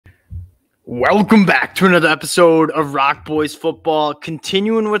Welcome back to another episode of Rock Boys Football,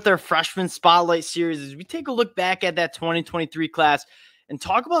 continuing with our freshman spotlight series as we take a look back at that 2023 class and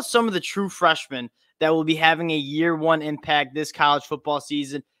talk about some of the true freshmen that will be having a year one impact this college football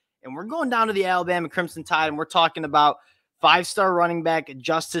season. And we're going down to the Alabama Crimson Tide, and we're talking about five-star running back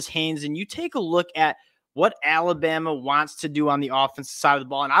Justice Haynes. And you take a look at what Alabama wants to do on the offensive side of the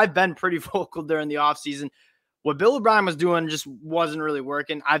ball. And I've been pretty vocal during the offseason. What Bill O'Brien was doing just wasn't really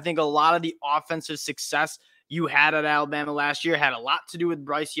working. I think a lot of the offensive success you had at Alabama last year had a lot to do with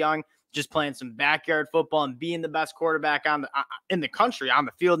Bryce Young just playing some backyard football and being the best quarterback in the country, on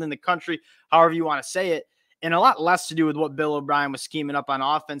the field in the country, however you want to say it, and a lot less to do with what Bill O'Brien was scheming up on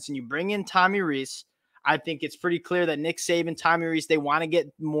offense. And you bring in Tommy Rees. I think it's pretty clear that Nick Saban, Tommy Rees, they want to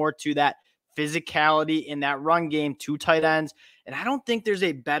get more to that physicality in that run game, two tight ends. And I don't think there's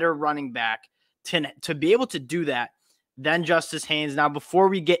a better running back to be able to do that than Justice Haynes. Now, before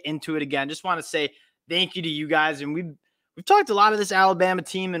we get into it again, just want to say thank you to you guys. And we've talked a lot of this Alabama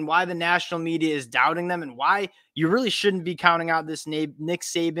team and why the national media is doubting them and why you really shouldn't be counting out this Nick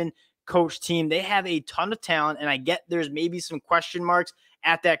Saban coach team. They have a ton of talent, and I get there's maybe some question marks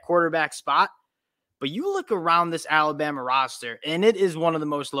at that quarterback spot. But you look around this Alabama roster, and it is one of the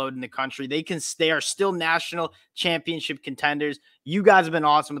most loaded in the country. They are still national championship contenders. You guys have been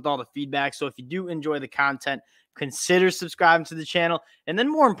awesome with all the feedback. So if you do enjoy the content, consider subscribing to the channel. And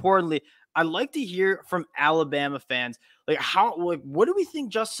then more importantly, I'd like to hear from Alabama fans. What do we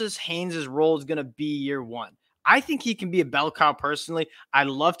think Justice Haynes' role is going to be year one? I think he can be a bell cow personally. I'd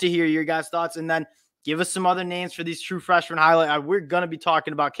love to hear your guys' thoughts. And then give us some other names for these true freshmen highlight. We're going to be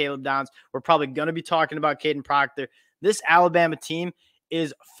talking about Caleb Downs. We're probably going to be talking about Caden Proctor. This Alabama team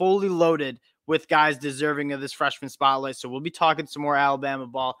is fully loaded with guys deserving of this freshman spotlight. So we'll be talking some more Alabama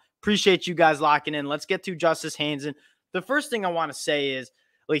ball. Appreciate you guys locking in. Let's get to Justice Haynes. And the first thing I want to say is,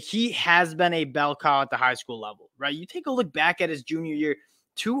 he has been a bell cow at the high school level, right? You take a look back at his junior year,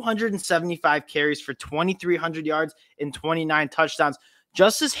 275 carries for 2,300 yards and 29 touchdowns.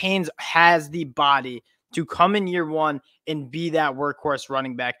 Justice Haynes has the body to come in year one and be that workhorse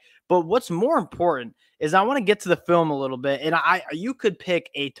running back. But what's more important is I want to get to the film a little bit. And you could pick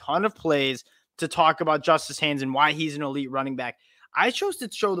a ton of plays to talk about Justice Haynes and why he's an elite running back. I chose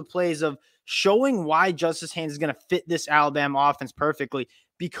to show the plays of showing why Justice Haynes is going to fit this Alabama offense perfectly,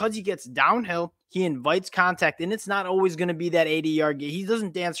 because he gets downhill, he invites contact, and it's not always going to be that 80-yard game. He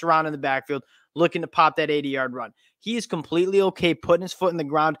doesn't dance around in the backfield looking to pop that 80-yard run. He is completely okay putting his foot in the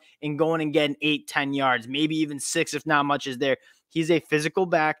ground and going and getting 8-10 yards, maybe even 6 if not much is there. He's a physical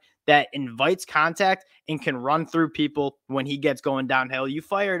back that invites contact and can run through people when he gets going downhill. You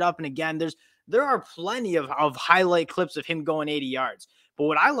fire it up, and again, there are plenty of highlight clips of him going 80 yards. But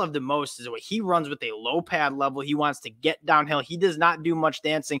what I love the most is what he runs with a low pad level. He wants to get downhill. He does not do much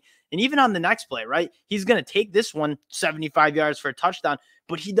dancing. And even on the next play, right, he's going to take this one 75 yards for a touchdown,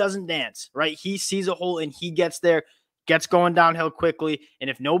 but he doesn't dance, right? He sees a hole and he gets there, gets going downhill quickly. And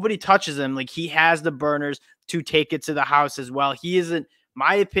if nobody touches him, he has the burners to take it to the house as well. He isn't,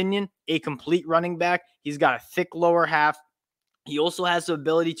 my opinion, a complete running back. He's got a thick lower half. He also has the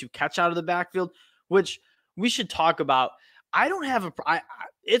ability to catch out of the backfield, which we should talk about.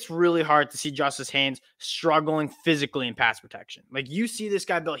 It's really hard to see Justice Haynes struggling physically in pass protection. You see this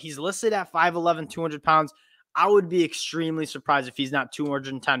guy built, he's listed at 5'11", 200 pounds. I would be extremely surprised if he's not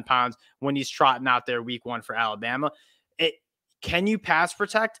 210 pounds when he's trotting out there week one for Alabama. Can you pass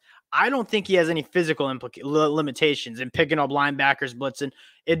protect? I don't think he has any physical limitations in picking up linebackers, blitzing.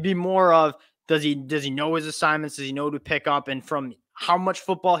 It'd be more of, does he know his assignments? Does he know to pick up? And from how much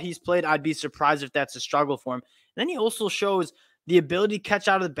football he's played, I'd be surprised if that's a struggle for him. And then he also shows the ability to catch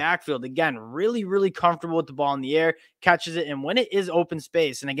out of the backfield. Again, really, really comfortable with the ball in the air, catches it. And when it is open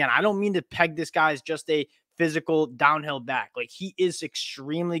space, and again, I don't mean to peg this guy as just a physical downhill back. He is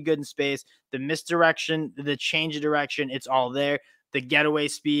extremely good in space. The misdirection, the change of direction, it's all there. The getaway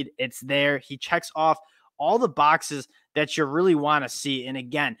speed, it's there. He checks off all the boxes that you really want to see. And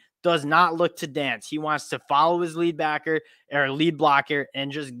again, does not look to dance. He wants to follow his lead blocker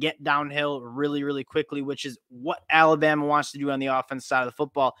and just get downhill really, really quickly, which is what Alabama wants to do on the offensive side of the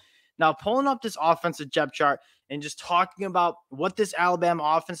football. Now, pulling up this offensive depth chart and just talking about what this Alabama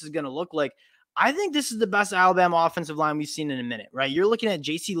offense is going to look like, I think this is the best Alabama offensive line we've seen in a minute, right? You're looking at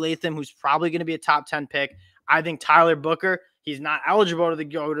J.C. Latham, who's probably going to be a top 10 pick. I think Tyler Booker, he's not eligible to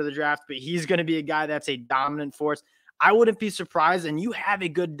go to the draft, but he's going to be a guy that's a dominant force. I wouldn't be surprised, and you have a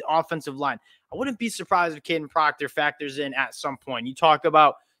good offensive line. I wouldn't be surprised if Caden Proctor factors in at some point. You talk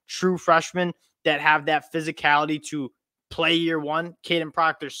about true freshmen that have that physicality to play year one. Caden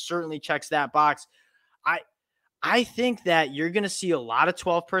Proctor certainly checks that box. I think that you're going to see a lot of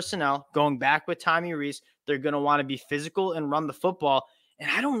 12 personnel going back with Tommy Rees. They're going to want to be physical and run the football. And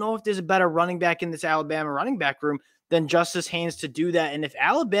I don't know if there's a better running back in this Alabama running back room than Justice Haynes to do that. And if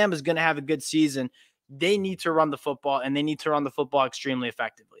Alabama is going to have a good season, they need to run the football, and they need to run the football extremely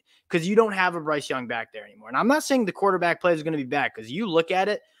effectively because you don't have a Bryce Young back there anymore. And I'm not saying the quarterback play is going to be bad because you look at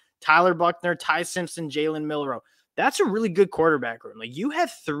it, Tyler Buckner, Ty Simpson, Jalen Milroe. That's a really good quarterback room. Like, you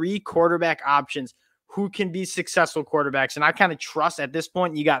have 3 quarterback options who can be successful quarterbacks. And I kind of trust at this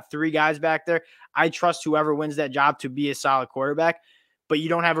point, you got 3 guys back there. I trust whoever wins that job to be a solid quarterback, but you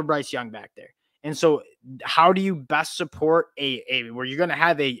don't have a Bryce Young back there. And so how do you best support where you're going to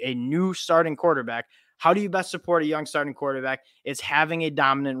have a new starting quarterback? How do you best support a young starting quarterback? It's having a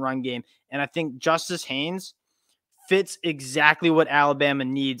dominant run game. And I think Justice Haynes fits exactly what Alabama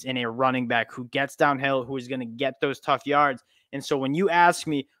needs in a running back who gets downhill, who is going to get those tough yards. And so when you ask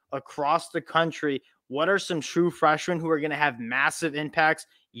me across the country, what are some true freshmen who are going to have massive impacts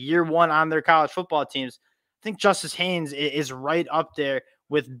year one on their college football teams? I think Justice Haynes is right up there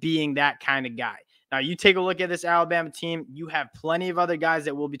with being that kind of guy. Now, you take a look at this Alabama team, you have plenty of other guys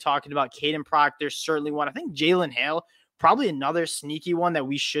that we'll be talking about. Caden Proctor, certainly one. I think Jalen Hale, probably another sneaky one that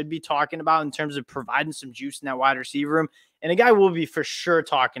we should be talking about in terms of providing some juice in that wide receiver room. And a guy we'll be for sure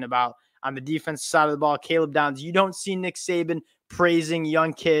talking about on the defensive side of the ball, Caleb Downs. You don't see Nick Saban praising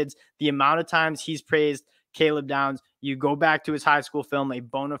young kids the amount of times he's praised Caleb Downs. You go back to his high school film, a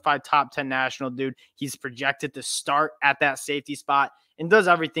bona fide top 10 national dude. He's projected to start at that safety spot and does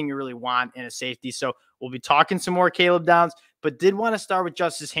everything you really want in a safety. So we'll be talking some more Caleb Downs, but did want to start with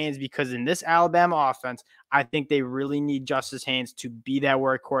Justice Haynes because in this Alabama offense, I think they really need Justice Haynes to be that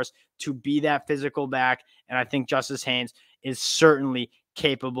workhorse, to be that physical back. And I think Justice Haynes is certainly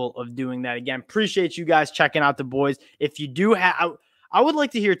capable of doing that. Again, appreciate you guys checking out the boys. If you do have, I would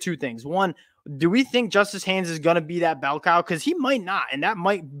like to hear 2 things. One, do we think Justice Haynes is going to be that bell cow? Because he might not, and that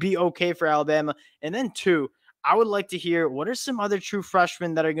might be okay for Alabama. And then 2, I would like to hear what are some other true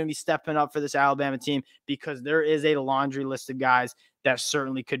freshmen that are going to be stepping up for this Alabama team, because there is a laundry list of guys that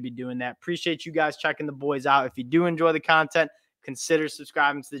certainly could be doing that. Appreciate you guys checking the boys out. If you do enjoy the content, consider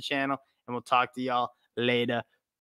subscribing to the channel, and we'll talk to y'all later.